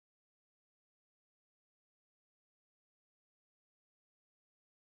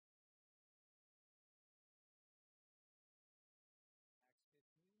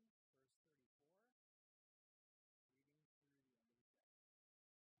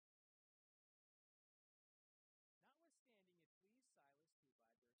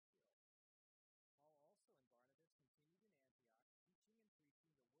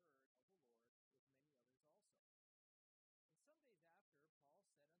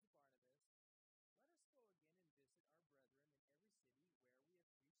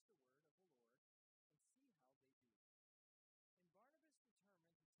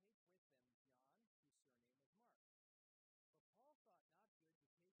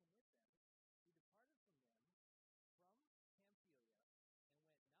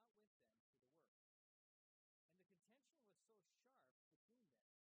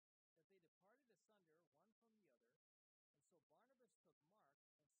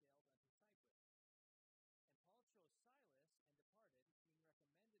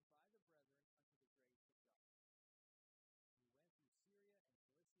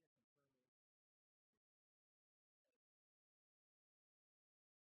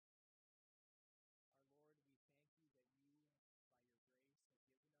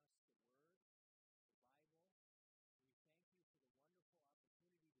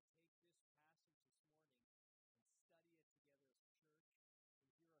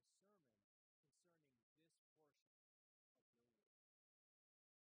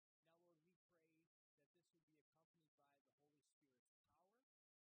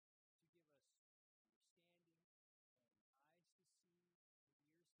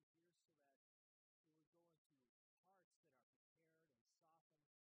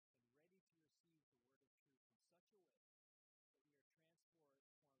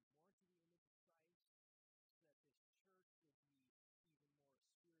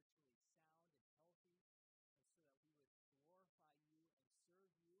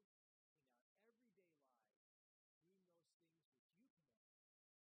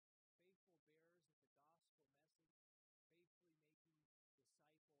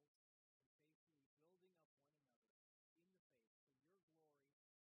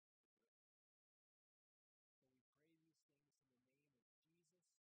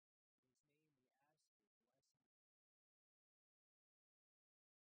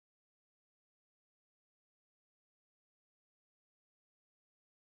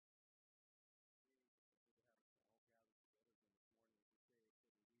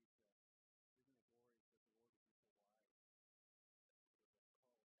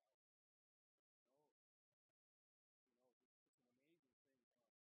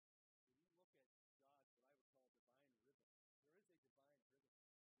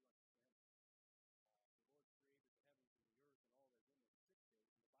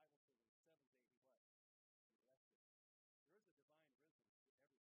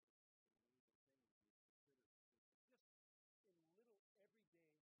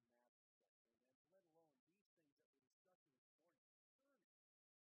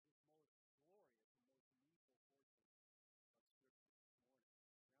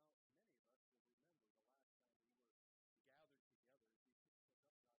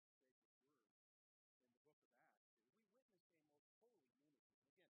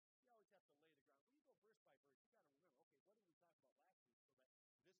we've got to remember, okay, what did we talk about last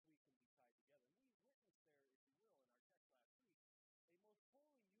week so that this week can be tied together?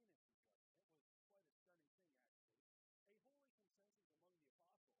 And we witnessed there, if you will, in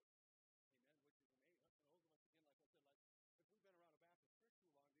our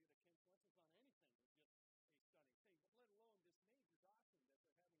text last week,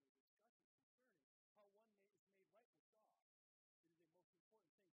 a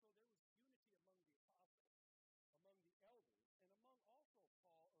most holy unity, brother. It was quite a stunning thing, actually. A holy consensus among the apostles, amen, which is amazing.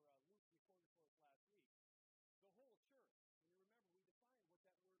 For those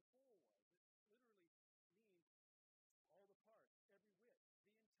of us, again, like I said, like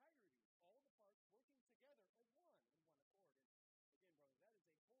if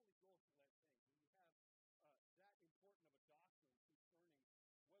we've been around a Baptist church too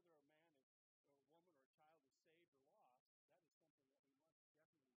long, to get a consensus on anything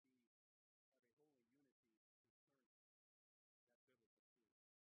is just a stunning thing. But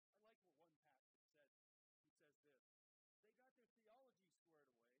let alone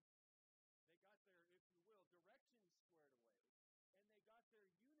this major doctrine that they're having a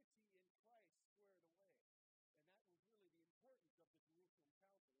discussion concerning how one is made right with God. It is a most important thing. So there was unity among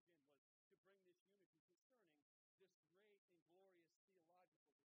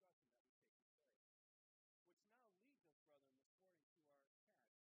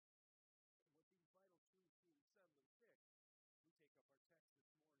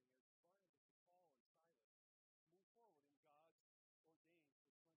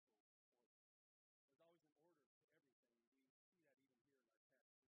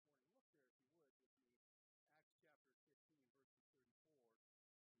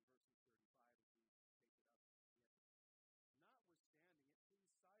apostles, among the elders, and among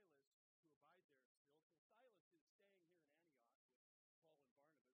also Paul or Luke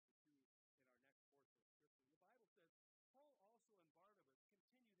recorded for us last week, the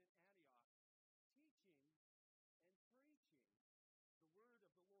whole church. And you remember we defined what that word whole was. It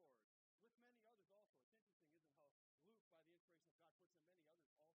literally means all the parts, every whit, the entirety, all the parts working together as one in one accord. And again, brother, that is a Holy Ghost-led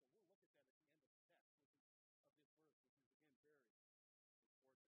thing. When you have that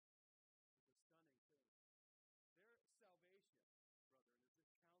important of a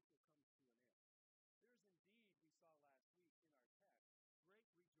doctrine concerning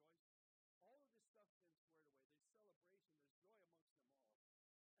whether a man is, or a woman or a child is saved or lost, that is something that we must definitely have a holy unity concerning that biblical truth. I like what one pastor said. He says this: they got their theology squared away, they got their, if you will, directions squared away, and they got their unity in Christ squared away. And that was really the importance of the Jerusalem Council, again, was to bring this unity concerning this great and glorious theological discussion that was taking place. Which now leads us, brethren, this morning to our text. And with these vital truths being settled and fixed, we take up our text this morning as Barnabas, Paul, and Silas move forward in God's ordained sequential order. There's always an order to everything. We see that even here in our text this morning. Look there, if you would, with me, Acts chapter 15, verses 34 and verses 35, as we take it up again. Notwithstanding, it pleased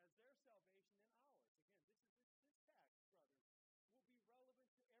Silas to abide there still. So Silas is staying here in Antioch with Paul and Barnabas, the two in our next portion of Scripture.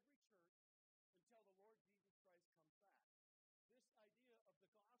 The Bible says, Paul also and Barnabas continued in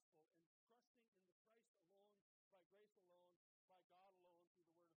Antioch, teaching and preaching the word of the Lord, with many others also. It's interesting, isn't it, how Luke, by the inspiration of God, puts in many others also. We'll look at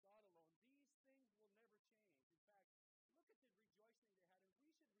that at the end of the text, of this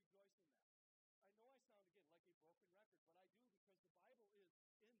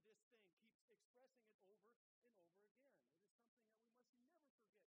verse, which is, again, very important. It's a stunning thing. Their salvation, brother, and as this counsel comes to an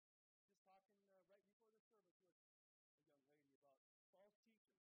end, there is indeed, we saw last week in our text, great rejoicing. All of this stuff's been squared away. There's celebration. There's joy amongst them all. As their salvation and ours. Again, this text, brother, will be relevant to every church until the Lord Jesus Christ comes back. This idea of the gospel and trusting in the Christ alone, by grace alone, by God alone, through the word of God alone, these things will never change. In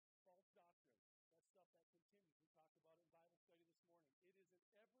fact, look at the rejoicing they had, and we should rejoice in that. I know I sound, again, like a broken record, but I do, because the Bible is in this thing, keeps expressing it over and over again. It is something that we must never forget. Just talking right before the service with a young lady about false teaching, false doctrine, that stuff that continues. We talked about it in Bible study this morning. It is an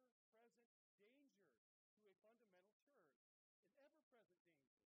ever-present danger to a fundamental church. An ever-present danger. It never stops. It never ends. And therefore, we see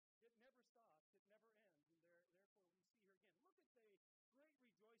here again. Look at the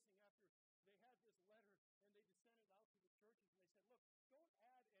great rejoicing after they had this letter and they descended out to the churches and they said, look, don't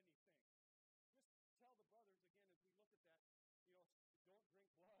add anything. Just tell the brothers, again, as we look at that, don't drink blood, amen, which is a good thing in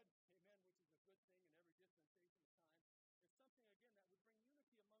every dispensation of time. It's something, again, that would bring unity amongst the Christian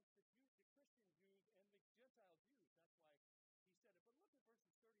Jews and the Gentile Jews. That's why he said it. But look at verses 30 and 31. This great rejoicing. This doctrine is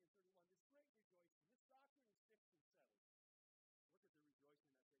fixed and settled. Look at the rejoicing that takes place.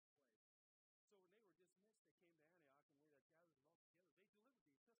 So when they were dismissed,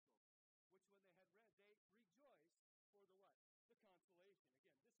 they came to Antioch, and where they gathered them all together, they delivered the epistle, which when they had read, they rejoiced for the what? The consolation. Again, this is settled and fixed. And now we're going to move on to the God-ordained order within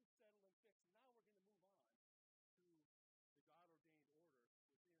the church. So we see here again, brethren, in verse 35, the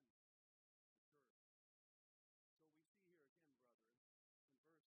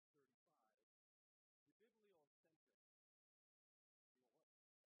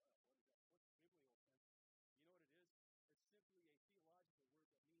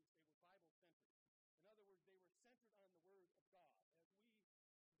What is that? What's bibliocentric? You know what it is? It's simply a theological word that means they were Bible-centered. In other words, they were centered on the Word of God, as we, brothers, should be as well and must always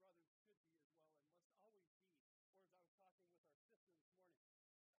be. Or as I was talking with our sister this morning,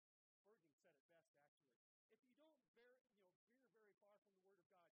 Spurgeon said it best, actually. If you don't veer very far from the Word of God, brothers and sisters, you won't veer very far. It's when you veer from the Word of God that you end up out in the wilderness someplace, way out in an unholy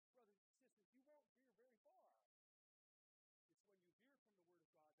place, where you definitely do not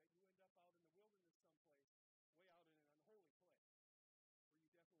want to be. But they're bibliocentric.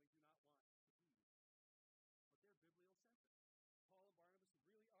 Paul and Barnabas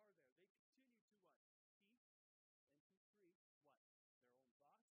really are there. They continue to what? Teach and to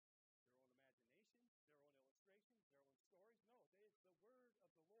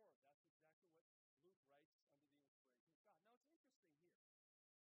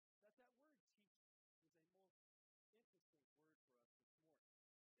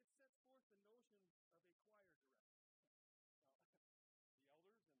the notion of a choir director. Now, the elders and the preachers in the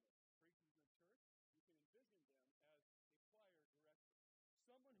church, you can envision them as a choir director.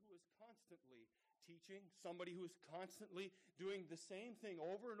 Someone who is constantly teaching, somebody who is constantly doing the same thing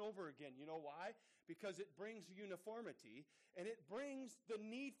over and over again. You know why? Because it brings uniformity, and it brings the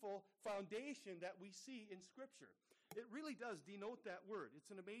needful foundation that we see in Scripture. It really does denote that word. It's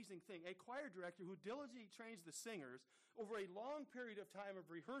an amazing thing. A choir director who diligently trains the singers over a long period of time of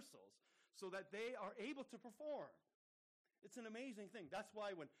rehearsals so that they are able to perform. It's an amazing thing. That's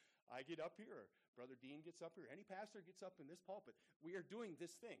why when I get up here, or Brother Dean gets up here, any pastor gets up in this pulpit, we are doing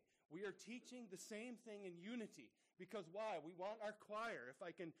this thing. We are teaching the same thing in unity. Because why? We want our choir,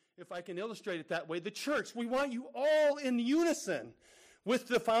 if I can illustrate it that way, the church, we want you all in unison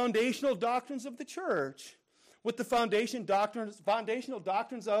with the foundational doctrines of the church. With the foundational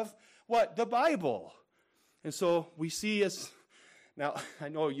doctrines of what? The Bible. And so we see now I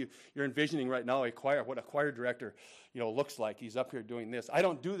know you're envisioning right now what a choir director, looks like. He's up here doing this. I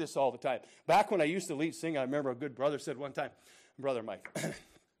don't do this all the time. Back when I used to lead sing, I remember a good brother said one time, Brother Mike,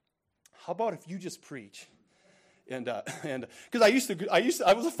 how about if you just preach? And because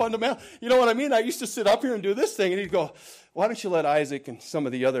I was a fundamental, you know what I mean? I used to sit up here and do this thing, and he'd go, why don't you let Isaac and some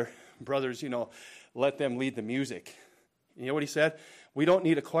of the other brothers, let them lead the music. You know what he said? We don't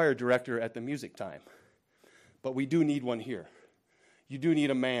need a choir director at the music time, but we do need one here. You do need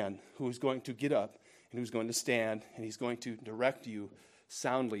a man who is going to get up and who's going to stand, and he's going to direct you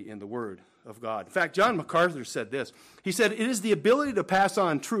soundly in the Word of God. In fact, John MacArthur said this. He said, it is the ability to pass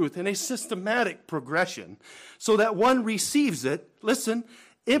on truth in a systematic progression so that one receives it, listen,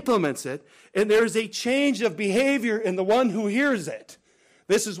 implements it, and there is a change of behavior in the one who hears it.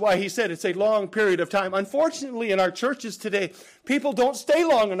 This is why he said it's a long period of time. Unfortunately, in our churches today, people don't stay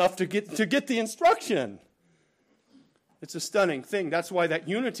long enough to get the instruction. It's a stunning thing. That's why that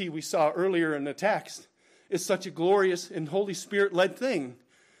unity we saw earlier in the text is such a glorious and Holy Spirit-led thing,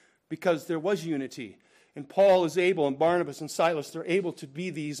 because there was unity. And Paul is able, and Barnabas and Silas, they're able to be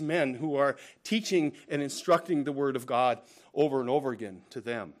these men who are teaching and instructing the Word of God over and over again to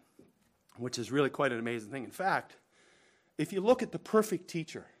them, which is really quite an amazing thing. In fact, if you look at the perfect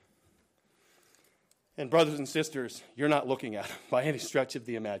teacher, and brothers and sisters, you're not looking at him by any stretch of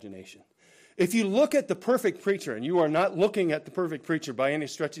the imagination. If you look at the perfect preacher, and you are not looking at the perfect preacher by any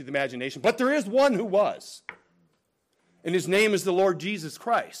stretch of the imagination, but there is one who was, and his name is the Lord Jesus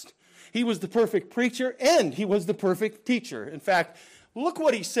Christ. He was the perfect preacher, and he was the perfect teacher. In fact, look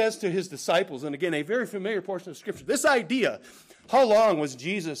what he says to his disciples, and again, a very familiar portion of Scripture. This idea, how long was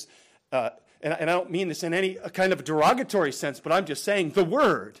Jesus, and I don't mean this in any kind of derogatory sense, but I'm just saying the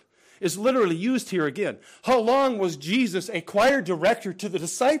word is literally used here again. How long was Jesus a choir director to the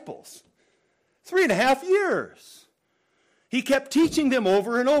disciples? 3.5 years. He kept teaching them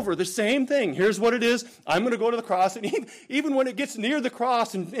over and over the same thing. Here's what it is. I'm going to go to the cross. And even when it gets near the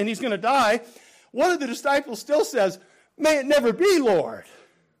cross and he's going to die, one of the disciples still says, may it never be, Lord.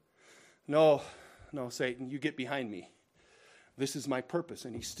 No, Satan, you get behind me. This is my purpose.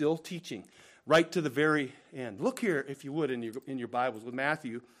 And he's still teaching right to the very end. Look here, if you would, in your Bibles with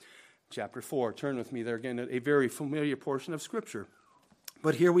Matthew chapter 4. Turn with me there again, a very familiar portion of Scripture.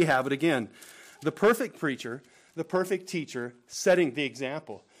 But here we have it again. The perfect preacher, the perfect teacher, setting the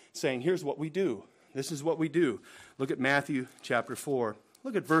example, saying, here's what we do. This is what we do. Look at Matthew chapter 4.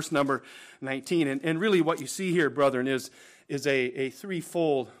 Look at verse number 19. And really what you see here, brethren, is a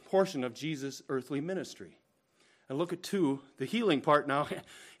threefold portion of Jesus' earthly ministry. And look at 2, the healing part now.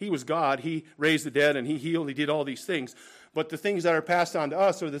 He was God. He raised the dead and he healed. He did all these things. But the things that are passed on to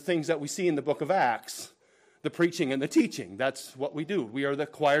us are the things that we see in the book of Acts. The preaching and the teaching. That's what we do. We are the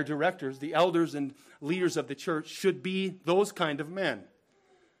choir directors. The elders and leaders of the church should be those kind of men.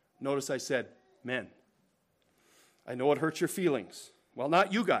 Notice I said men. I know it hurts your feelings. Well,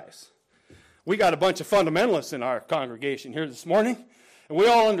 not you guys. We got a bunch of fundamentalists in our congregation here this morning, and we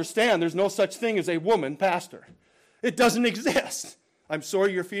all understand there's no such thing as a woman pastor. It doesn't exist. I'm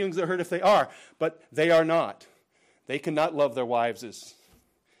sorry your feelings are hurt if they are, but they are not. They cannot love their wives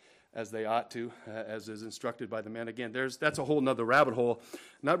as they ought to, as is instructed by the men. Again, that's a whole nother rabbit hole.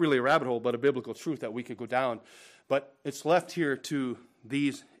 Not really a rabbit hole, but a biblical truth that we could go down. But it's left here to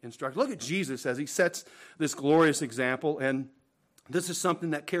these instructions. Look at Jesus as he sets this glorious example, and this is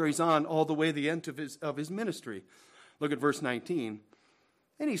something that carries on all the way to the end of his ministry. Look at verse 19.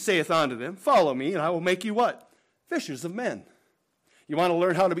 And he saith unto them, follow me, and I will make you what? Fishers of men. You want to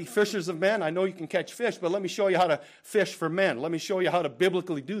learn how to be fishers of men? I know you can catch fish, but let me show you how to fish for men. Let me show you how to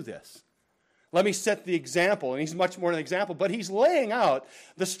biblically do this. Let me set the example. And he's much more than an example, but he's laying out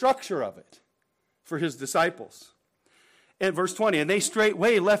the structure of it for his disciples. And verse 20, and they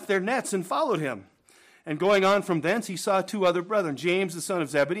straightway left their nets and followed him. And going on from thence, he saw two other brethren, James the son of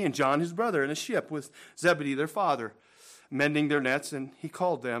Zebedee, and John his brother, in a ship with Zebedee their father, mending their nets, and he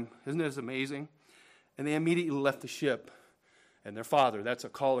called them. Isn't this amazing? And they immediately left the ship and their father. That's a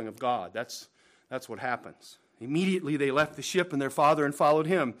calling of God. That's what happens. Immediately they left the ship and their father and followed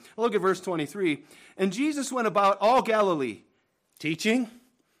him. Look at verse 23. And Jesus went about all Galilee, teaching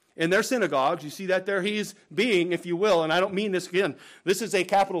in their synagogues. You see that there? He's being, if you will, and I don't mean this again. This is a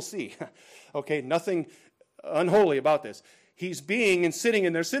capital C. Okay, nothing unholy about this. He's being and sitting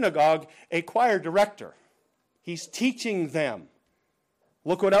in their synagogue a choir director. He's teaching them.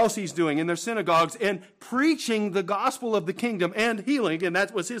 Look what else he's doing in their synagogues and preaching the gospel of the kingdom and healing. Again,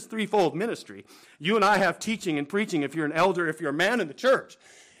 that was his threefold ministry. You and I have teaching and preaching if you're an elder, if you're a man in the church.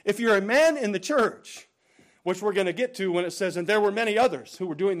 If you're a man in the church, which we're going to get to when it says, and there were many others who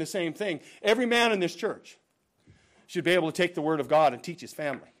were doing the same thing. Every man in this church should be able to take the word of God and teach his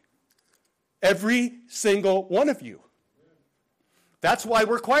family. Every single one of you. That's why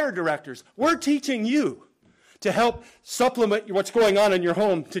we're choir directors. We're teaching you to help supplement what's going on in your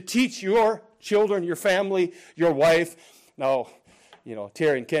home, to teach your children, your family, your wife. Now,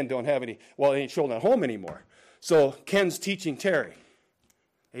 Terry and Ken don't have any children at home anymore. So Ken's teaching Terry.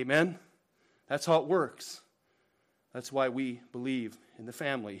 Amen? That's how it works. That's why we believe in the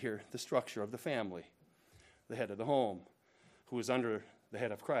family here, the structure of the family, the head of the home, who is under the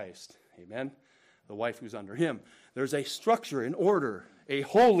head of Christ. Amen? The wife who's under him. There's a structure, an order, a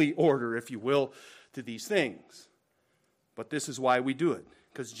holy order, if you will, to these things. But this is why we do it,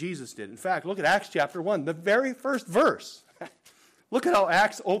 because Jesus did. In fact, look at Acts chapter 1, the very first verse. Look at how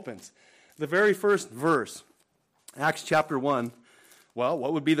Acts opens. The very first verse. Acts chapter 1. Well,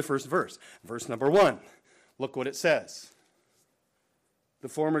 what would be the first verse? Verse number 1. Look what it says. The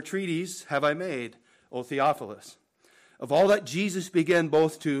former treatise have I made, O Theophilus, of all that Jesus began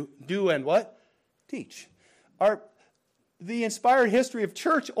both to do and what? Teach. The inspired history of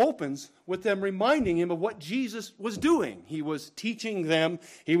church opens with them reminding him of what Jesus was doing. He was teaching them.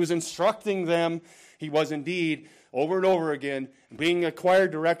 He was instructing them. He was indeed, over and over again, being a choir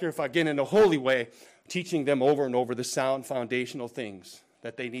director, if again in a holy way, teaching them over and over the sound foundational things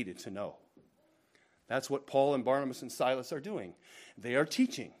that they needed to know. That's what Paul and Barnabas and Silas are doing. They are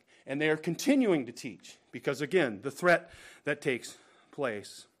teaching, and they are continuing to teach, because again, the threat that takes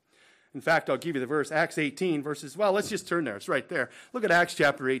place. In fact, I'll give you the verse, Acts 18, verses, let's just turn there. It's right there. Look at Acts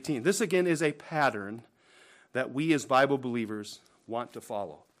chapter 18. This, again, is a pattern that we as Bible believers want to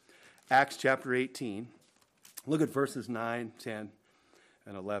follow. Acts chapter 18. Look at verses 9, 10,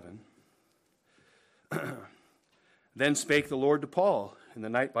 and 11. Then spake the Lord to Paul in the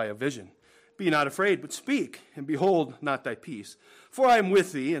night by a vision. Be not afraid, but speak, and behold not thy peace. For I am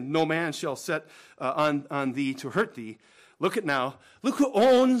with thee, and no man shall set on thee to hurt thee. Look at now. Look who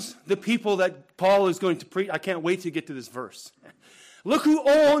owns the people that Paul is going to preach. I can't wait to get to this verse. Look who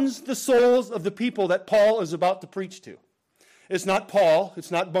owns the souls of the people that Paul is about to preach to. It's not Paul. It's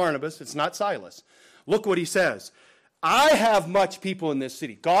not Barnabas. It's not Silas. Look what he says. I have much people in this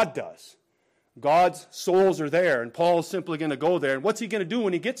city. God does. God's souls are there, and Paul's simply going to go there. And what's he going to do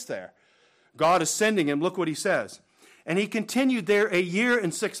when he gets there? God is sending him. Look what he says. And he continued there 1 year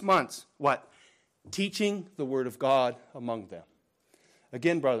and 6 months. What? Teaching the word of God among them.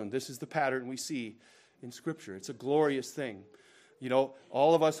 Again, brethren, this is the pattern we see in Scripture. It's a glorious thing.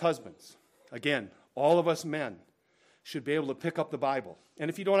 All of us husbands, again, all of us men should be able to pick up the Bible. And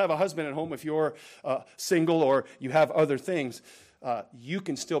if you don't have a husband at home, if you're single or you have other things, you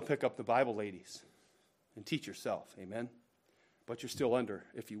can still pick up the Bible, ladies, and teach yourself. Amen? But you're still under,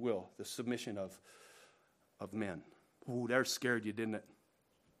 if you will, the submission of men. Ooh, that scared you, didn't it?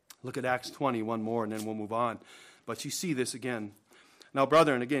 Look at Acts 20, one more, and then we'll move on. But you see this again. Now,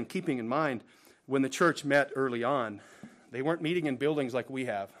 brethren, again, keeping in mind, when the church met early on, they weren't meeting in buildings like we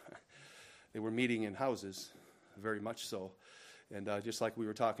have. They were meeting in houses, very much so. And just like we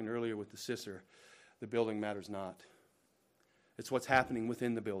were talking earlier with the sister, the building matters not. It's what's happening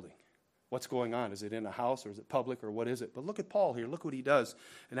within the building. What's going on? Is it in a house or is it public or what is it? But look at Paul here. Look what he does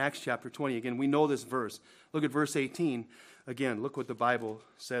in Acts chapter 20. Again, we know this verse. Look at verse 18. Again, look what the Bible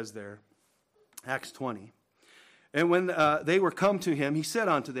says there. Acts 20. And when they were come to him, he said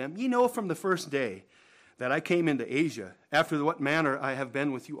unto them, Ye know from the first day that I came into Asia, after what manner I have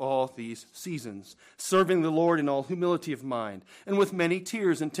been with you all these seasons, serving the Lord in all humility of mind, and with many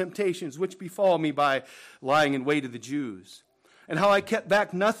tears and temptations which befall me by lying in wait of the Jews. And how I kept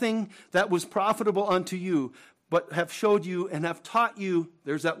back nothing that was profitable unto you, but have showed you and have taught you,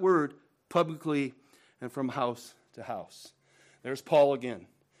 there's that word, publicly and from house to house. There's Paul again.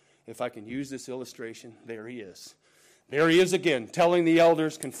 If I can use this illustration, there he is. There he is again, telling the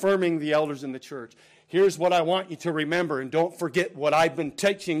elders, confirming the elders in the church. Here's what I want you to remember, and don't forget what I've been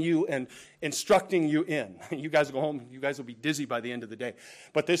teaching you and instructing you in. You guys go home, you guys will be dizzy by the end of the day.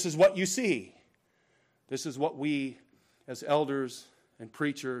 But this is what you see. This is what we, as elders and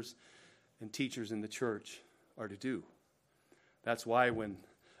preachers and teachers in the church, are to do. That's why when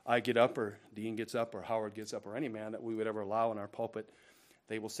I get up, or Dean gets up, or Howard gets up, or any man that we would ever allow in our pulpit,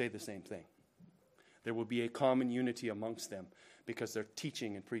 they will say the same thing. There will be a common unity amongst them because they're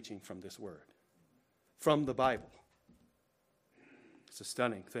teaching and preaching from this word, from the Bible. It's a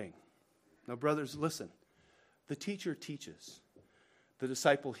stunning thing. Now, brothers, listen. The teacher teaches. The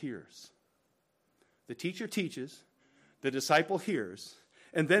disciple hears. The teacher teaches. The disciple hears.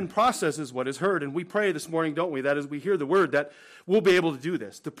 And then processes what is heard. And we pray this morning, don't we, that as we hear the word, that we'll be able to do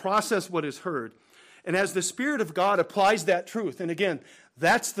this, to process what is heard. And as the Spirit of God applies that truth, and again,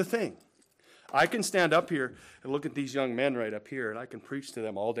 that's the thing. I can stand up here and look at these young men right up here, and I can preach to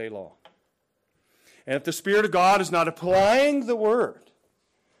them all day long. And if the Spirit of God is not applying the word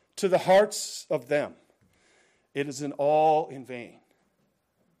to the hearts of them, it is all in vain.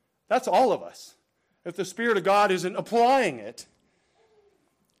 That's all of us. If the Spirit of God isn't applying it,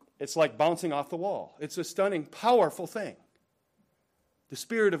 it's like bouncing off the wall. It's a stunning, powerful thing. The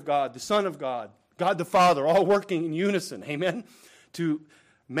Spirit of God, the Son of God, God the Father, all working in unison, amen, to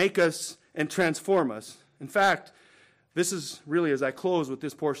make us and transform us. In fact, this is really as I close with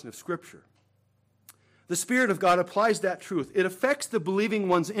this portion of Scripture. The Spirit of God applies that truth. It affects the believing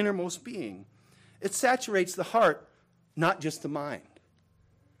one's innermost being. It saturates the heart, not just the mind.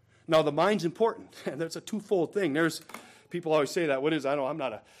 Now, the mind's important, and that's a twofold thing. There's people always say that. What is? I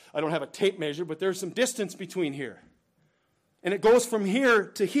don't have a tape measure, but there's some distance between here, and it goes from here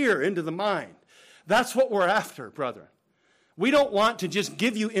to here into the mind. That's what we're after, brethren. We don't want to just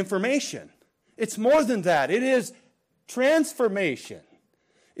give you information. It's more than that. It is transformation.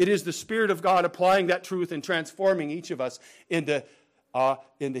 It is the Spirit of God applying that truth and transforming each of us into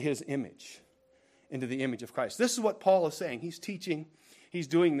His image, into the image of Christ. This is what Paul is saying. He's teaching. He's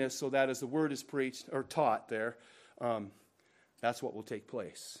doing this so that as the word is preached or taught there, that's what will take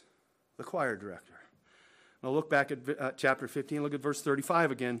place. The choir director. Now look back at chapter 15. Look at verse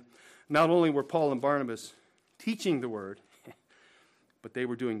 35 again. Not only were Paul and Barnabas teaching the word, but they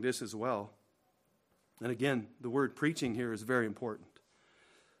were doing this as well. And again, the word preaching here is very important.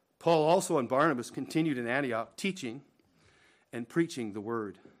 Paul also and Barnabas continued in Antioch teaching and preaching the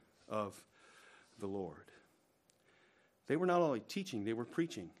word of the Lord. They were not only teaching, they were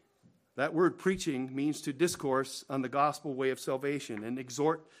preaching. That word preaching means to discourse on the gospel way of salvation and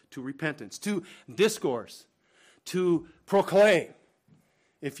exhort to repentance. To discourse, to proclaim,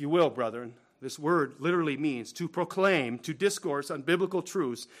 if you will, brethren. This word literally means to proclaim, to discourse on biblical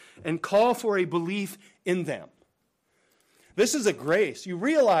truths, and call for a belief in them. This is a grace. You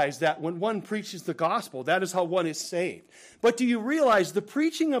realize that when one preaches the gospel, that is how one is saved. But do you realize the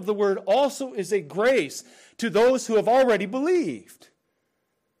preaching of the word also is a grace to those who have already believed?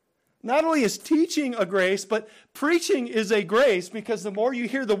 Not only is teaching a grace, but preaching is a grace, because the more you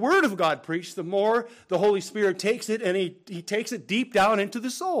hear the word of God preached, the more the Holy Spirit takes it, and he takes it deep down into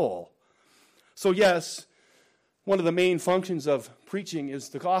the soul. So yes, one of the main functions of preaching is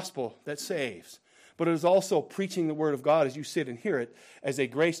the gospel that saves. But it is also preaching the word of God as you sit and hear it as a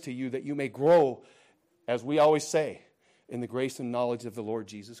grace to you that you may grow, as we always say, in the grace and knowledge of the Lord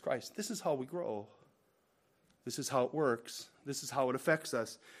Jesus Christ. This is how we grow. This is how it works. This is how it affects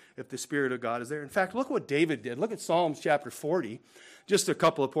us if the Spirit of God is there. In fact, look what David did. Look at Psalms chapter 40. Just a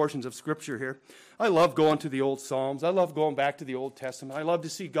couple of portions of Scripture here. I love going to the old Psalms. I love going back to the Old Testament. I love to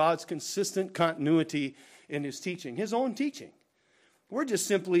see God's consistent continuity in His teaching, His own teaching. We're just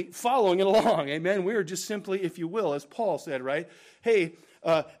simply following it along, amen? We are just simply, if you will, as Paul said, right? Hey,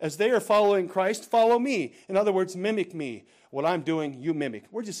 as they are following Christ, follow me. In other words, mimic me. What I'm doing, you mimic.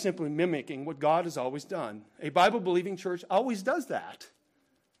 We're just simply mimicking what God has always done. A Bible-believing church always does that.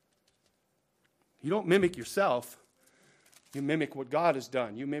 You don't mimic yourself. You mimic what God has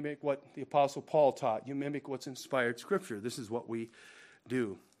done. You mimic what the Apostle Paul taught. You mimic what's inspired Scripture. This is what we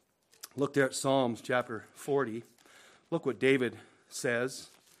do. Look there at Psalms chapter 40. Look what David says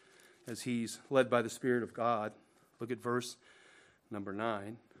as he's led by the Spirit of God. Look at verse number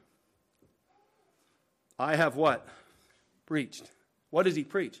 9. I have what? Preached. What does he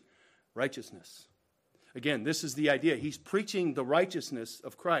preach? Righteousness. Again, this is the idea. He's preaching the righteousness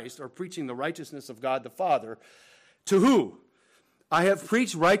of Christ, or preaching the righteousness of God the Father. To who? I have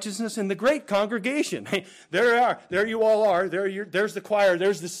preached righteousness in the great congregation. Hey, there you all are. There's the choir.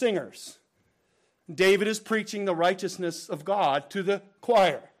 There's the singers. David is preaching the righteousness of God to the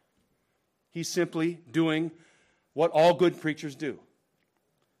choir. He's simply doing what all good preachers do,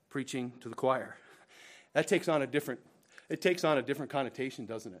 preaching to the choir. That takes on a different connotation,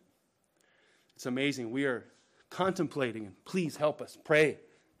 doesn't it? It's amazing. We are contemplating, and please help us, pray.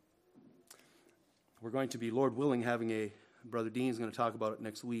 We're going to be, Lord willing, having Brother Dean's going to talk about it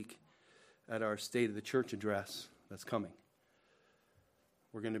next week at our State of the Church address that's coming.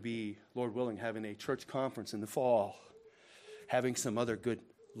 We're going to be, Lord willing, having a church conference in the fall, having some other good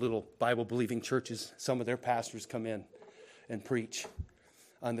little Bible-believing churches, some of their pastors come in and preach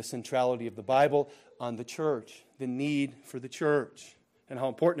on the centrality of the Bible, on the church, the need for the church, and how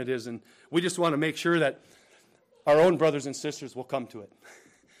important it is. And we just want to make sure that our own brothers and sisters will come to it.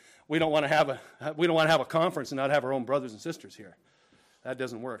 We don't want to have a conference and not have our own brothers and sisters here. That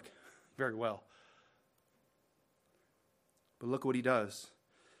doesn't work very well. But look what he does.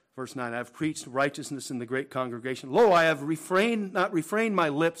 Verse 9, I have preached righteousness in the great congregation. Lo, I have not refrained my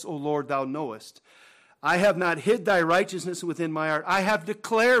lips, O Lord, thou knowest. I have not hid thy righteousness within my heart. I have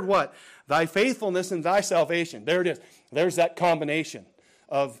declared what? Thy faithfulness and thy salvation. There it is. There's that combination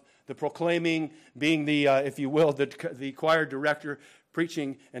of the proclaiming, being the, if you will, the choir director,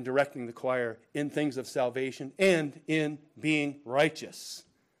 preaching and directing the choir in things of salvation and in being righteous.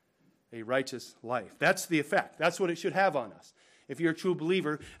 A righteous life. That's the effect. That's what it should have on us. If you're a true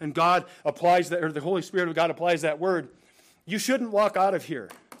believer and God applies that, or the Holy Spirit of God applies that word, you shouldn't walk out of here.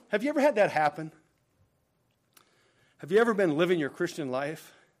 Have you ever had that happen? Have you ever been living your Christian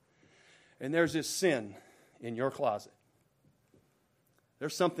life and there's this sin in your closet?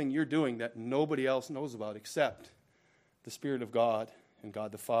 There's something you're doing that nobody else knows about except the Spirit of God and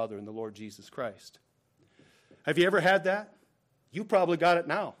God the Father and the Lord Jesus Christ. Have you ever had that? You probably got it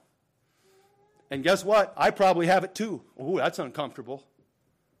now. And guess what? I probably have it too. Oh, that's uncomfortable.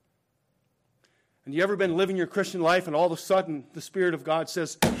 And you ever been living your Christian life and all of a sudden the Spirit of God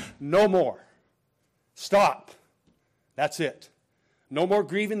says, no more. Stop. That's it. No more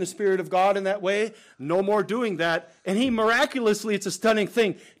grieving the Spirit of God in that way. No more doing that. And He miraculously, it's a stunning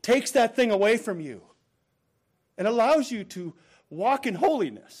thing, takes that thing away from you and allows you to walk in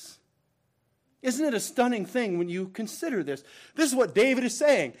holiness. Isn't it a stunning thing when you consider this? This is what David is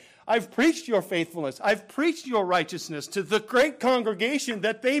saying. I've preached your faithfulness. I've preached your righteousness to the great congregation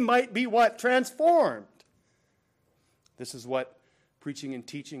that they might be what? Transformed. This is what preaching and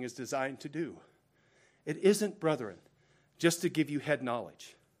teaching is designed to do. It isn't, brethren, just to give you head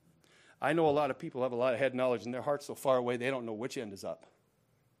knowledge. I know a lot of people have a lot of head knowledge and their heart's so far away they don't know which end is up.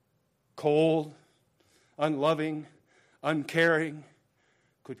 Cold, unloving, uncaring,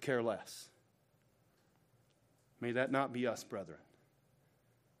 could care less. May that not be us, brethren.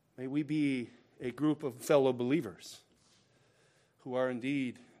 May we be a group of fellow believers who are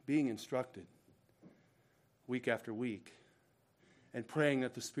indeed being instructed week after week and praying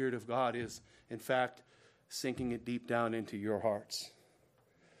that the Spirit of God is, in fact, sinking it deep down into your hearts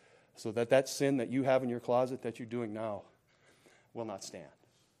so that that sin that you have in your closet that you're doing now will not stand.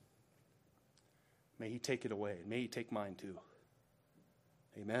 May He take it away. May He take mine too.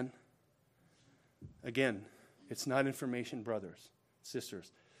 Amen? Again, it's not information, brothers,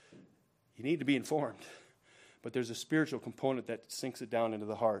 sisters. You need to be informed. But there's a spiritual component that sinks it down into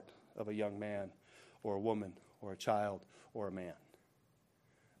the heart of a young man or a woman or a child or a man.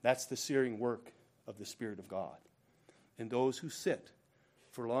 That's the searing work of the Spirit of God. And those who sit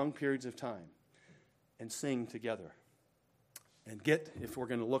for long periods of time and sing together and get, if we're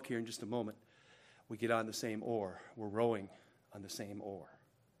going to look here in just a moment, we get on the same oar. We're rowing on the same oar.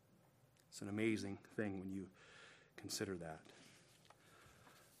 It's an amazing thing when you consider that.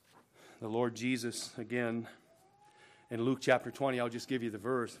 The Lord Jesus, again, in Luke chapter 20, I'll just give you the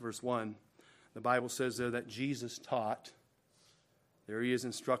verse 1. The Bible says there that Jesus taught, there He is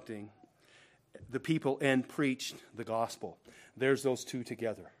instructing the people and preached the gospel. There's those two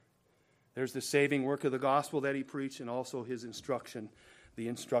together. There's the saving work of the gospel that He preached and also His instruction, the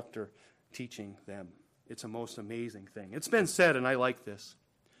instructor teaching them. It's a most amazing thing. It's been said, and I like this.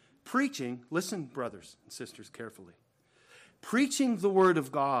 Preaching, listen, brothers and sisters, carefully. Preaching the Word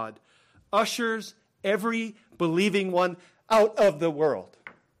of God ushers every believing one out of the world.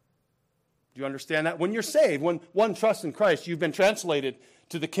 Do you understand that? When you're saved, when one trusts in Christ, you've been translated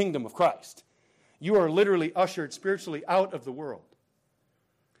to the kingdom of Christ. You are literally ushered spiritually out of the world.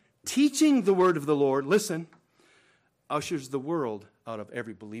 Teaching the word of the Lord, listen, ushers the world out of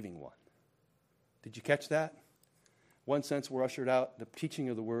every believing one. Did you catch that? One sense we're ushered out, the teaching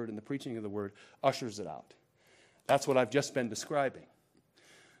of the word and the preaching of the word ushers it out. That's what I've just been describing.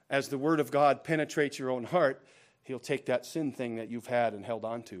 As the word of God penetrates your own heart, He'll take that sin thing that you've had and held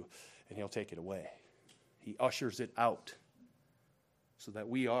on to, and He'll take it away. He ushers it out so that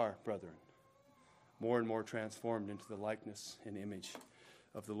we are, brethren, more and more transformed into the likeness and image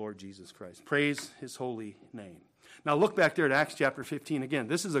of the Lord Jesus Christ. Praise his holy name. Now look back there at Acts chapter 15 again.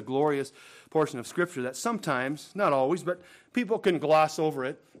 This is a glorious portion of Scripture that sometimes, not always, but people can gloss over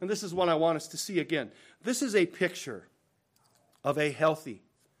it. And this is what I want us to see again. This is a picture of a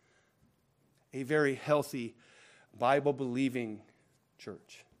very healthy, Bible-believing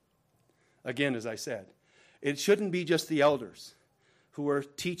church. Again, as I said, it shouldn't be just the elders who are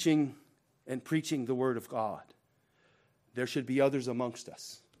teaching and preaching the Word of God. There should be others amongst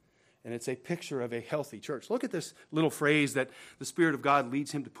us. And it's a picture of a healthy church. Look at this little phrase that the Spirit of God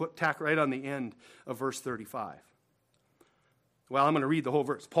leads him to tack right on the end of verse 35. Well, I'm going to read the whole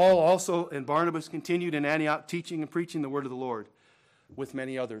verse. Paul also and Barnabas continued in Antioch, teaching and preaching the word of the Lord, with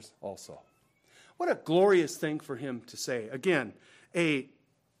many others also. What a glorious thing for him to say. Again, a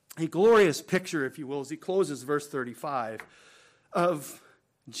glorious picture, if you will, as he closes verse 35, of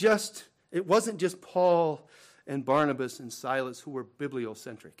just, it wasn't just Paul and Barnabas and Silas who were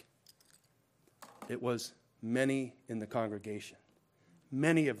bibliocentric. It was many in the congregation.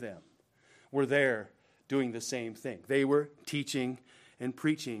 Many of them were there doing the same thing. They were teaching and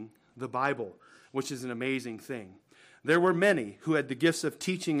preaching the Bible, which is an amazing thing. There were many who had the gifts of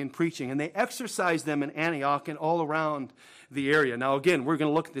teaching and preaching, and they exercised them in Antioch and all around the area. Now, again, we're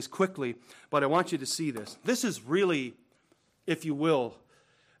going to look at this quickly, but I want you to see this. This is really, if you will,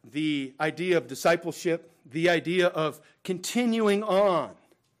 the idea of discipleship, the idea of continuing on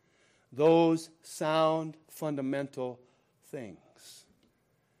those sound, fundamental things.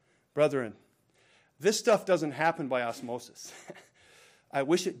 Brethren, this stuff doesn't happen by osmosis. I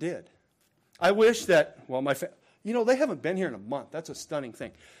wish it did. I wish that, well, they haven't been here in a month. That's a stunning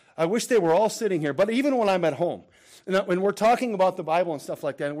thing. I wish they were all sitting here. But even when I'm at home, and when we're talking about the Bible and stuff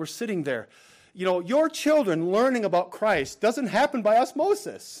like that, and we're sitting there, your children learning about Christ doesn't happen by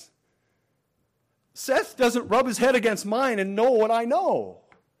osmosis. Seth doesn't rub his head against mine and know what I know.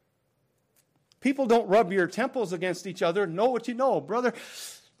 People don't rub your temples against each other, know what you know. Brother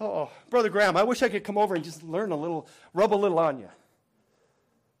Graham, I wish I could come over and just rub a little on you,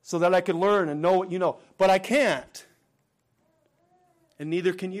 so that I could learn and know what you know. But I can't. And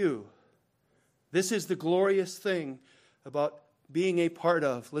neither can you. This is the glorious thing about being a part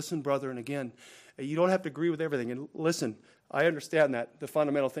of. Listen, brother, and again, you don't have to agree with everything. And listen, I understand that the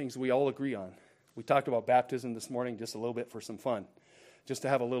fundamental things we all agree on. We talked about baptism this morning just a little bit for some fun, just to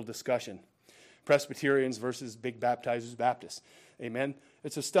have a little discussion. Presbyterians versus big baptizers, Baptists. Amen?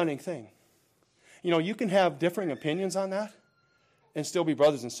 It's a stunning thing. You can have differing opinions on that and still be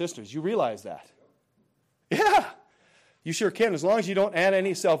brothers and sisters. You realize that? Yeah, you sure can, as long as you don't add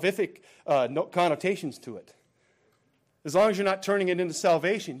any salvific connotations to it. As long as you're not turning it into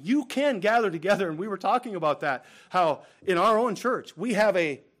salvation, you can gather together, and we were talking about that, how in our own church, we have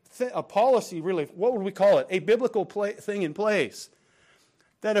a policy, really, what would we call it? A biblical thing in place.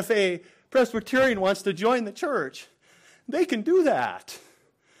 That if a Presbyterian wants to join the church, they can do that.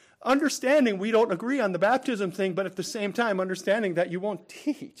 Understanding we don't agree on the baptism thing, but at the same time understanding that you won't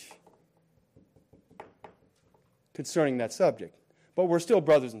teach concerning that subject. But we're still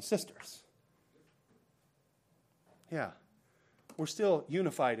brothers and sisters. Yeah. We're still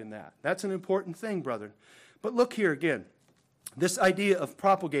unified in that. That's an important thing, brethren. But look here again. This idea of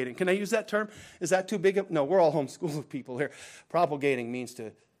propagating. Can I use that term? Is that too big? No, we're all homeschool people here. Propagating means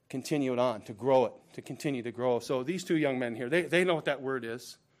to continue it on, to grow it, to continue to grow. So these two young men here, they know what that word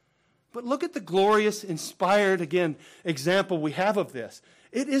is. But look at the glorious, inspired, again, example we have of this.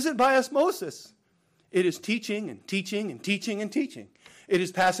 It isn't by osmosis. It is teaching and teaching and teaching and teaching. It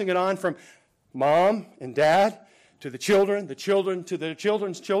is passing it on from mom and dad to the children to their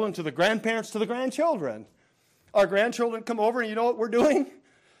children's children, to the grandparents, to the grandchildren. Our grandchildren come over and you know what we're doing?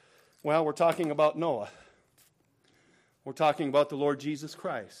 Well, we're talking about Noah. We're talking about the Lord Jesus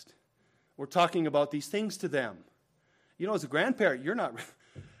Christ. We're talking about these things to them. As a grandparent,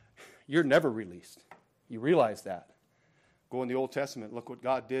 you're never released. You realize that. Go in the Old Testament, look what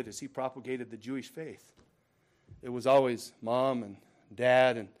God did as he propagated the Jewish faith. It was always mom and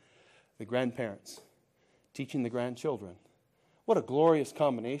dad and the grandparents teaching the grandchildren. What a glorious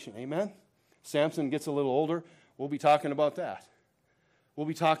combination, amen? Samson gets a little older, we'll be talking about that. We'll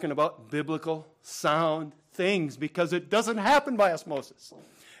be talking about biblical, sound things, because it doesn't happen by osmosis.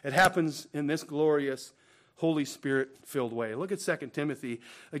 It happens in this glorious, Holy Spirit-filled way. Look at 2 Timothy,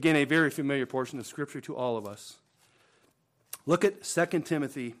 again, a very familiar portion of Scripture to all of us. Look at 2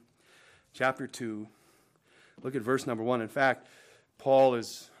 Timothy chapter 2. Look at verse number 1. In fact, Paul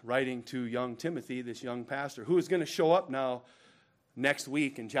is writing to young Timothy, this young pastor, who is going to show up now next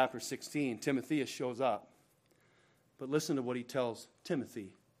week in chapter 16. Timotheus shows up. But listen to what he tells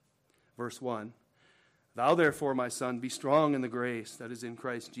Timothy. Verse 1. Thou therefore, my son, be strong in the grace that is in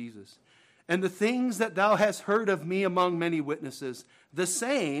Christ Jesus. And the things that thou hast heard of me among many witnesses, the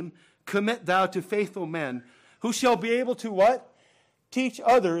same commit thou to faithful men, who shall be able to what? Teach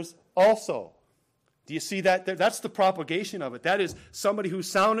others also. Do you see that? That's the propagation of it. That is somebody who's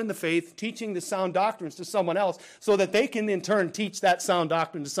sound in the faith, teaching the sound doctrines to someone else, so that they can in turn teach that sound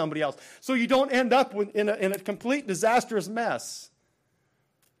doctrine to somebody else. So you don't end up in a complete disastrous mess.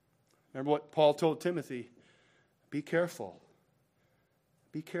 Remember what Paul told Timothy? Be careful.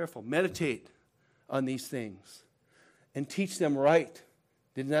 Be careful. Meditate on these things and teach them right.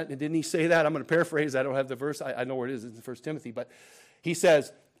 Didn't he say that? I'm going to paraphrase. I don't have the verse. I know where it is. It's in 1 Timothy. But he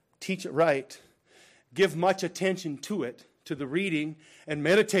says, teach it right. Give much attention to it, to the reading and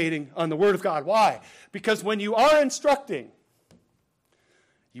meditating on the Word of God. Why? Because when you are instructing,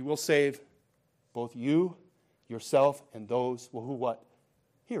 you will save both you, yourself, and those who what?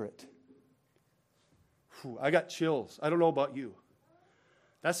 Hear it. I got chills. I don't know about you.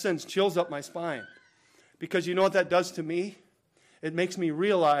 That sends chills up my spine. Because you know what that does to me? It makes me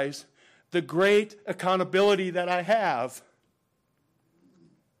realize the great accountability that I have.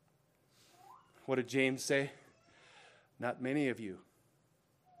 What did James say? Not many of you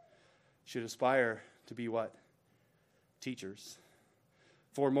should aspire to be what? Teachers.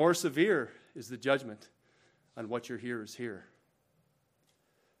 For more severe is the judgment on what your hearers hear.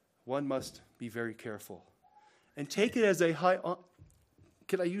 One must be very careful. And take it as a high...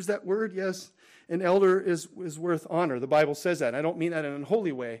 Can I use that word? Yes. An elder is worth honor. The Bible says that. I don't mean that in an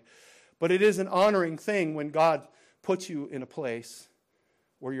unholy way. But it is an honoring thing when God puts you in a place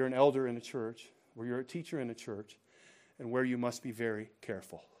where you're an elder in a church, where you're a teacher in a church, and where you must be very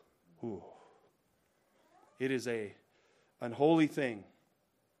careful. Ooh. It is an unholy thing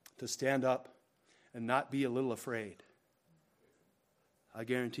to stand up and not be a little afraid. I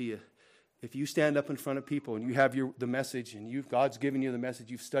guarantee you, if you stand up in front of people and you have the message and God's given you the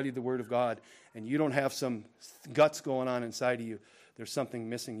message, you've studied the Word of God, and you don't have some guts going on inside of you, there's something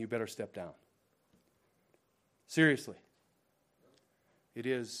missing, you better step down. Seriously. It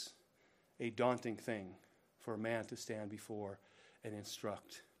is a daunting thing for a man to stand before and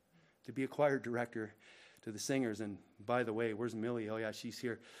instruct. To be a choir director, to the singers, and by the way, where's Millie? Oh yeah, she's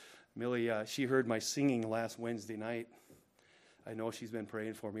here. Millie, she heard my singing last Wednesday night. I know she's been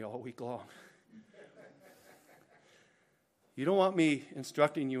praying for me all week long. You don't want me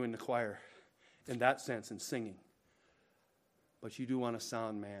instructing you in the choir in that sense, in singing. But you do want a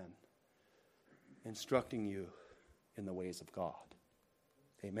sound man instructing you in the ways of God.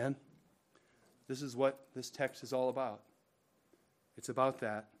 Amen? This is what this text is all about. It's about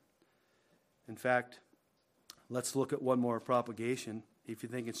that. In fact, let's look at one more propagation. If you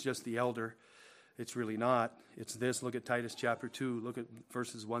think it's just the elder, it's really not. It's this. Look at Titus chapter 2. Look at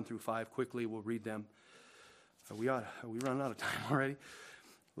verses 1 through 5. Quickly, we'll read them. Are we running out of time already?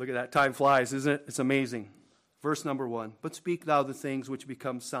 Look at that. Time flies, isn't it? It's amazing. Verse number 1. But speak thou the things which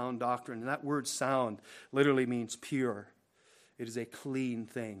become sound doctrine. And that word sound literally means pure. It is a clean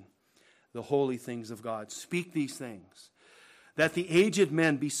thing. The holy things of God. Speak these things. That the aged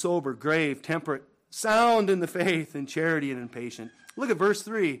men be sober, grave, temperate, sound in the faith, in charity, and in patience. Look at verse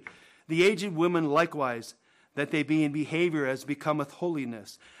 3. The aged women likewise, that they be in behavior as becometh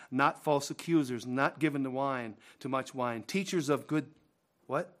holiness, not false accusers, not given to wine, too much wine, teachers of good,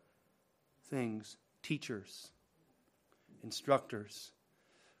 what? Things. Teachers. Instructors.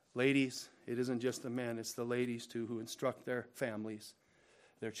 Ladies, it isn't just the men, it's the ladies too who instruct their families,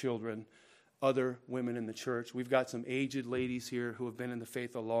 their children, other women in the church. We've got some aged ladies here who have been in the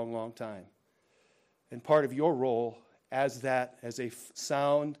faith a long, long time. And part of your role as a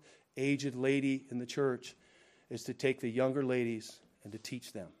sound, aged lady in the church is to take the younger ladies and to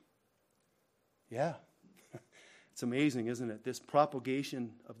teach them. Yeah. It's amazing, isn't it? This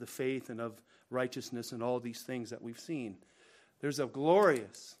propagation of the faith and of righteousness and all these things that we've seen. There's a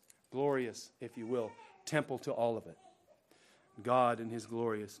glorious, if you will, temple to all of it. God and His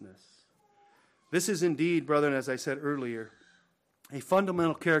gloriousness. This is indeed, brethren, as I said earlier, a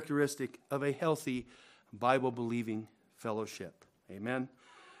fundamental characteristic of a healthy, Bible-believing fellowship. Amen?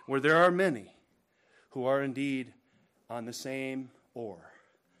 Where there are many who are indeed on the same oar.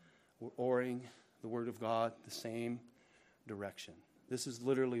 We're oaring the Word of God the same direction. This is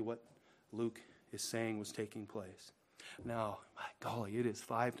literally what Luke is saying was taking place. Now, my golly, it is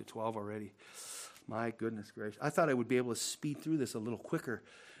 5 to 12 already. My goodness gracious. I thought I would be able to speed through this a little quicker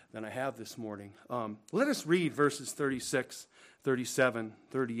than I have this morning. Let us read verses 36, 37,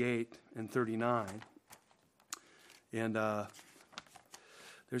 38, and 39. And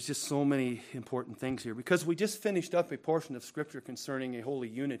there's just so many important things here. Because we just finished up a portion of Scripture concerning a holy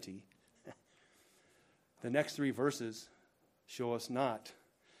unity. The next 3 verses show us not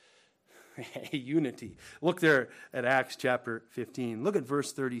a unity. Look there at Acts chapter 15. Look at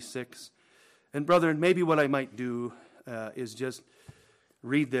verse 36. And brethren, maybe what I might do is just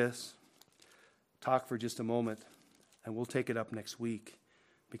read this, talk for just a moment, and we'll take it up next week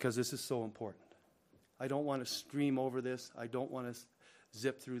because this is so important. I don't want to stream over this. I don't want to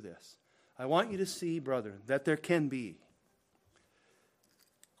zip through this. I want you to see, brethren, that there can be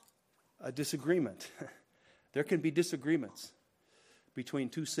a disagreement. There can be disagreements between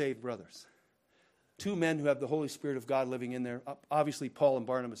 2 saved brothers. 2 men who have the Holy Spirit of God living in there. Obviously, Paul and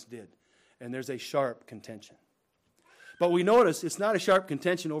Barnabas did. And there's a sharp contention. But we notice it's not a sharp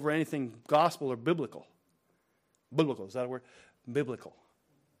contention over anything gospel or biblical. Biblical, is that a word? Biblical.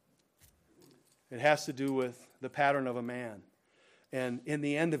 It has to do with the pattern of a man. And in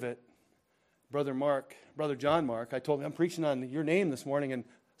the end of it, Brother John Mark, I told him, I'm preaching on your name this morning, and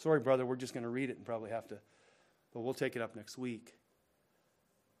sorry, brother, we're just going to read it and probably have to, but we'll take it up next week.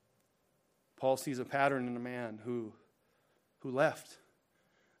 Paul sees a pattern in a man who left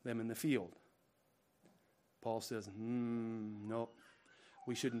them in the field. Paul says, no,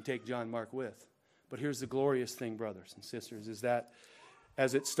 we shouldn't take John Mark with. But here's the glorious thing, brothers and sisters, is that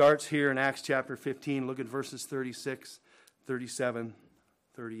as it starts here in Acts chapter 15, look at verses 36, 37,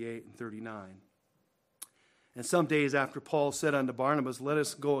 38, and 39. And some days after Paul said unto Barnabas, let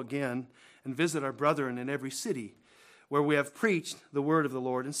us go again and visit our brethren in every city where we have preached the word of the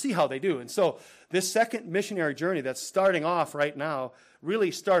Lord and see how they do. And so this second missionary journey that's starting off right now really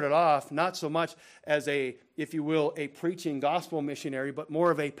started off not so much as a, if you will, a preaching gospel missionary, but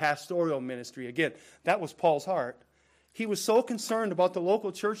more of a pastoral ministry. Again, that was Paul's heart. He was so concerned about the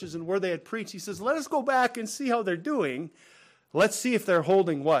local churches and where they had preached. He says, let us go back and see how they're doing. Let's see if they're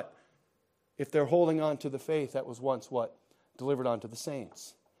holding what? If they're holding on to the faith that was once what? Delivered unto the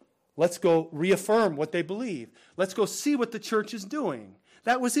saints. Let's go reaffirm what they believe. Let's go see what the church is doing.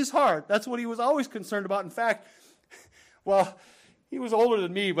 That was his heart. That's what he was always concerned about. In fact, well, he was older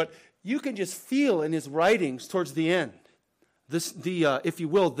than me, but you can just feel in his writings towards the end, if you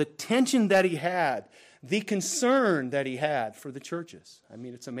will, the tension that he had, the concern that he had for the churches. I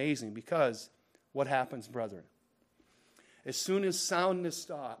mean, it's amazing because what happens, brethren? As soon as soundness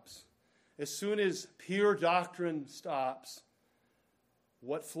stops, as soon as pure doctrine stops,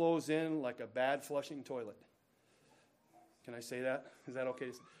 what flows in like a bad flushing toilet? Can I say that? Is that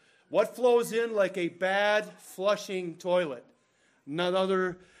okay? What flows in like a bad flushing toilet? None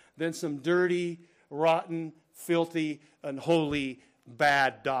other than some dirty, rotten, filthy, unholy,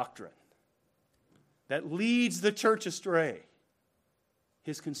 bad doctrine that leads the church astray.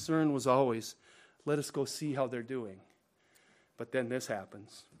 His concern was always, let us go see how they're doing. But then this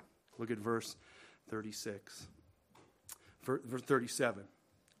happens. Look at verse 36. Verse 37.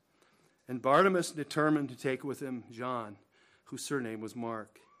 And Barnabas determined to take with him John, whose surname was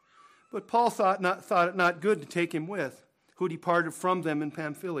Mark. But Paul thought it not good to take him with, who departed from them in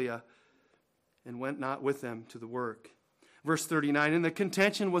Pamphylia, and went not with them to the work. Verse 39, and the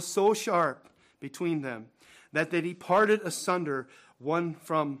contention was so sharp between them, that they departed asunder one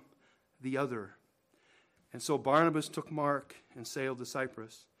from the other. And so Barnabas took Mark and sailed to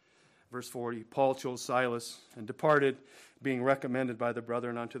Cyprus. Verse 40, Paul chose Silas and departed, being recommended by the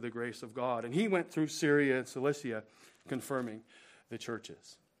brethren unto the grace of God. And he went through Syria and Cilicia, confirming the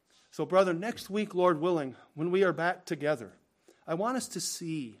churches. So, brother, next week, Lord willing, when we are back together, I want us to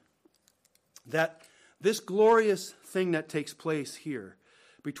see that this glorious thing that takes place here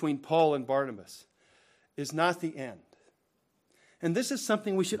between Paul and Barnabas is not the end. And this is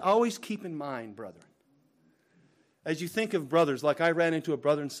something we should always keep in mind, brethren. As you think of brothers, like I ran into a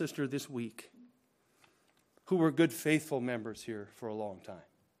brother and sister this week who were good, faithful members here for a long time.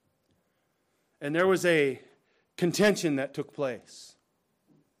 And there was a contention that took place.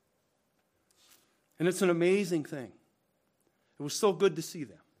 And it's an amazing thing. It was so good to see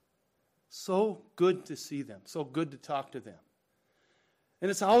them. So good to see them. So good to talk to them. And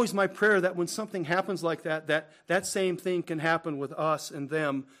it's always my prayer that when something happens like that, that same thing can happen with us and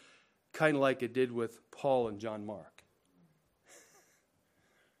them, kind of like it did with Paul and John Mark.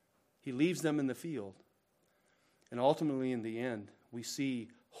 He leaves them in the field. And ultimately, in the end, we see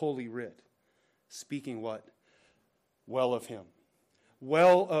Holy Writ speaking what? Well of him.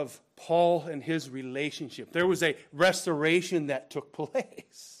 Well of Paul and his relationship. There was a restoration that took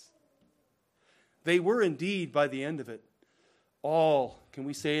place. They were indeed, by the end of it, all, can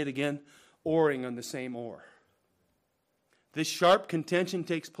we say it again, oaring on the same oar. This sharp contention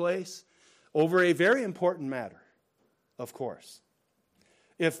takes place over a very important matter, of course.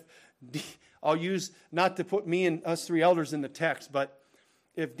 I'll use, not to put me and us three elders in the text, but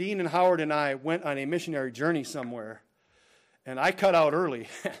if Dean and Howard and I went on a missionary journey somewhere, and I cut out early,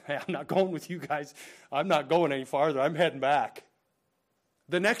 I'm not going with you guys. I'm not going any farther. I'm heading back.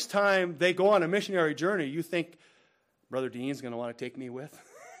 The next time they go on a missionary journey, you think, Brother Dean's going to want to take me with?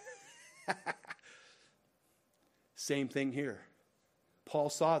 Same thing here. Paul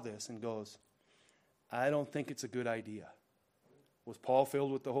saw this and goes, I don't think it's a good idea. Was Paul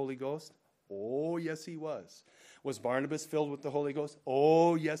filled with the Holy Ghost? Oh, yes, he was. Was Barnabas filled with the Holy Ghost?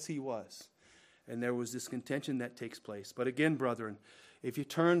 Oh, yes, he was. And there was this contention that takes place. But again, brethren, if you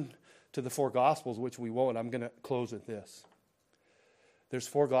turn to the 4 Gospels, which we won't, I'm going to close with this. There's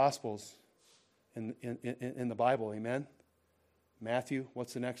 4 Gospels in the Bible, amen? Matthew,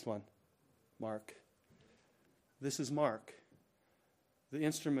 what's the next one? Mark. This is Mark, the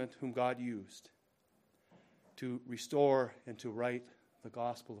instrument whom God used to restore and to write the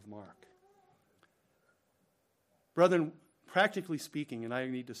Gospel of Mark. Brethren, practically speaking, and I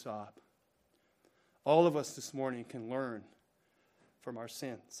need to stop, all of us this morning can learn from our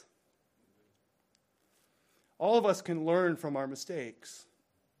sins. All of us can learn from our mistakes.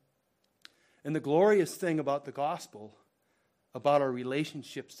 And the glorious thing about the gospel, about our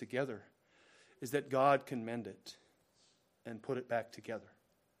relationships together, is that God can mend it and put it back together.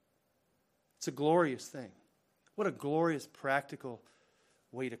 It's a glorious thing. What a glorious practical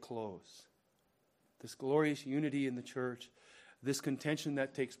way to close. This glorious unity in the church, this contention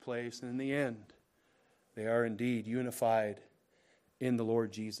that takes place, and in the end, they are indeed unified in the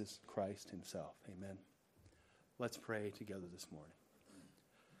Lord Jesus Christ himself. Amen. Let's pray together this morning.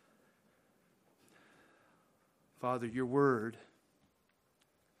 Father, your word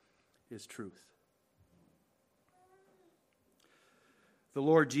is truth. The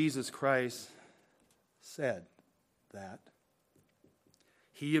Lord Jesus Christ said that.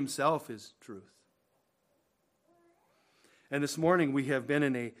 He himself is truth. And this morning we have been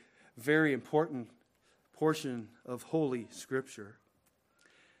in a very important portion of Holy Scripture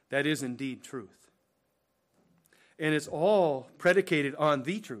that is indeed truth. And it's all predicated on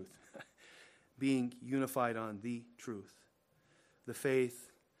the truth, being unified on the truth, the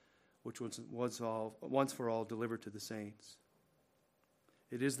faith which was once for all delivered to the saints.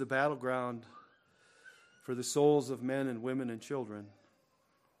 It is the battleground for the souls of men and women and children.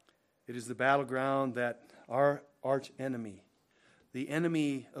 It is the battleground that our arch enemy, the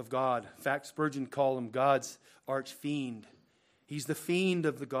enemy of God, in fact, Spurgeon called him God's arch fiend. He's the fiend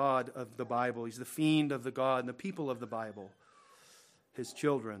of the God of the Bible. He's the fiend of the God and the people of the Bible, his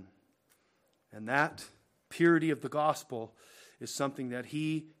children. And that purity of the gospel is something that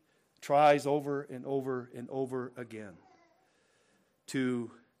he tries over and over and over again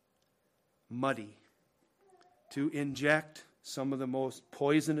to muddy, to inject some of the most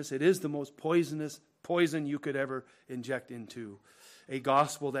poisonous, it is the most poisonous poison you could ever inject into a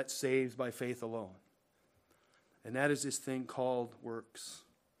gospel that saves by faith alone. And that is this thing called works.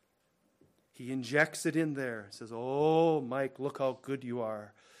 He injects it in there. Says, oh, Mike, look how good you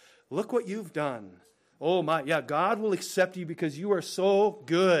are. Look what you've done. Oh, my, yeah, God will accept you because you are so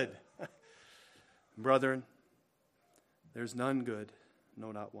good. Brethren, there's none good,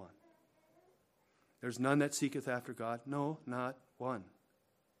 no, not one. There's none that seeketh after God, no, not one.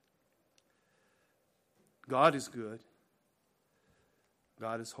 God is good.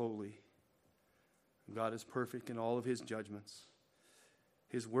 God is holy. God is perfect in all of his judgments.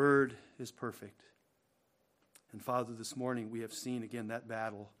 His word is perfect. And Father, this morning we have seen again that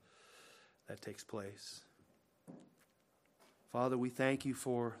battle that takes place. Father, we thank you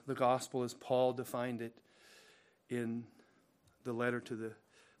for the gospel as Paul defined it in the letter to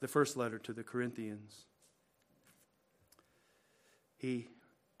the first letter to the Corinthians. He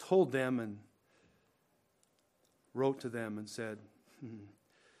told them and wrote to them and said,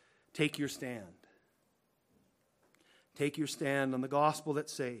 take your stand. Take your stand on the gospel that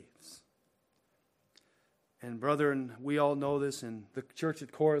saves. And brethren, we all know this, and the church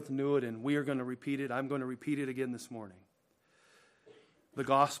at Corinth knew it, and we are going to repeat it. I'm going to repeat it again this morning. The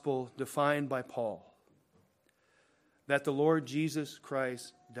gospel defined by Paul, that the Lord Jesus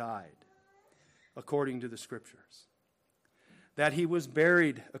Christ died according to the Scriptures, that he was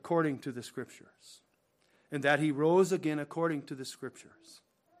buried according to the Scriptures, and that he rose again according to the Scriptures.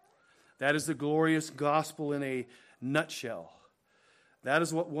 That is the glorious gospel in a nutshell. That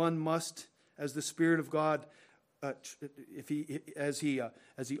is what one must, as the Spirit of God, as he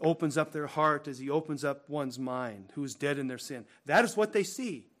opens up their heart, as he opens up one's mind, who is dead in their sin. That is what they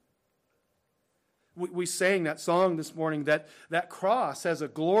see. We sang that song this morning, that cross has a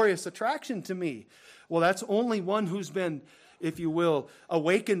glorious attraction to me. Well, that's only one who's been, if you will,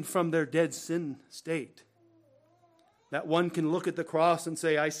 awakened from their dead sin state. that one can look at the cross and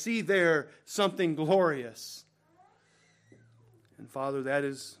say, I see there something glorious. And Father, that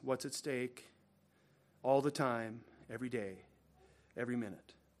is what's at stake all the time, every day, every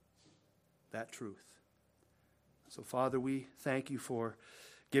minute. That truth. So Father, we thank you for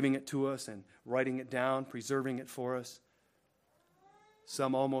giving it to us and writing it down, preserving it for us,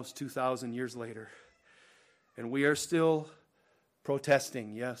 some almost 2,000 years later. And we are still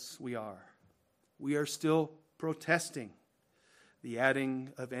protesting. Yes, we are. We are still protesting the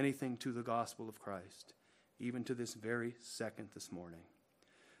adding of anything to the gospel of Christ, even to this very second this morning.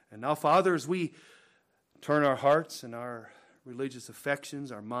 And now, Father, as we turn our hearts and our religious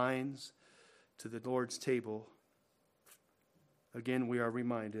affections, our minds to the Lord's table, again we are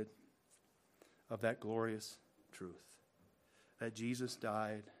reminded of that glorious truth, that Jesus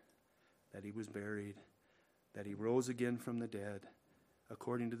died, that he was buried, that he rose again from the dead,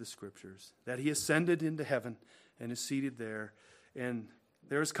 according to the Scriptures, that he ascended into heaven and is seated there. And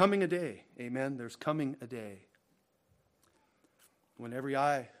there's coming a day, amen, there's coming a day when every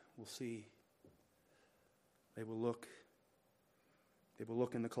eye will see. They will look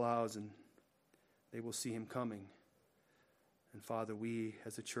in the clouds and they will see him coming. And Father, we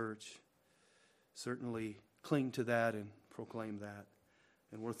as a church certainly cling to that and proclaim that.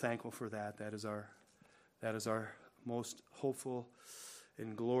 And we're thankful for that. That is our most hopeful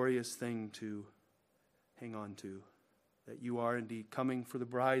and glorious thing to hang on to. That you are indeed coming for the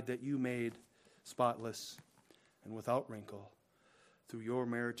bride that you made spotless and without wrinkle through your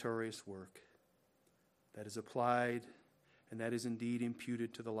meritorious work that is applied and that is indeed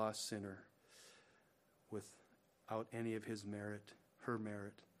imputed to the lost sinner without any of his merit, her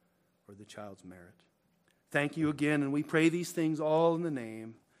merit, or the child's merit. Thank you again, and we pray these things all in the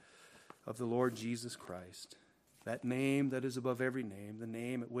name of the Lord Jesus Christ, that name that is above every name, the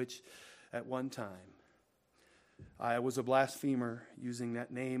name at which at one time I was a blasphemer using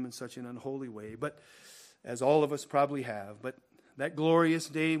that name in such an unholy way, but as all of us probably have. But that glorious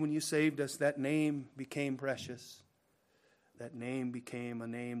day when you saved us, that name became precious. That name became a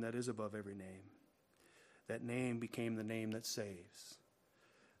name that is above every name. That name became the name that saves,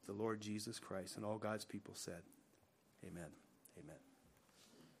 the Lord Jesus Christ. And all God's people said, amen. Amen.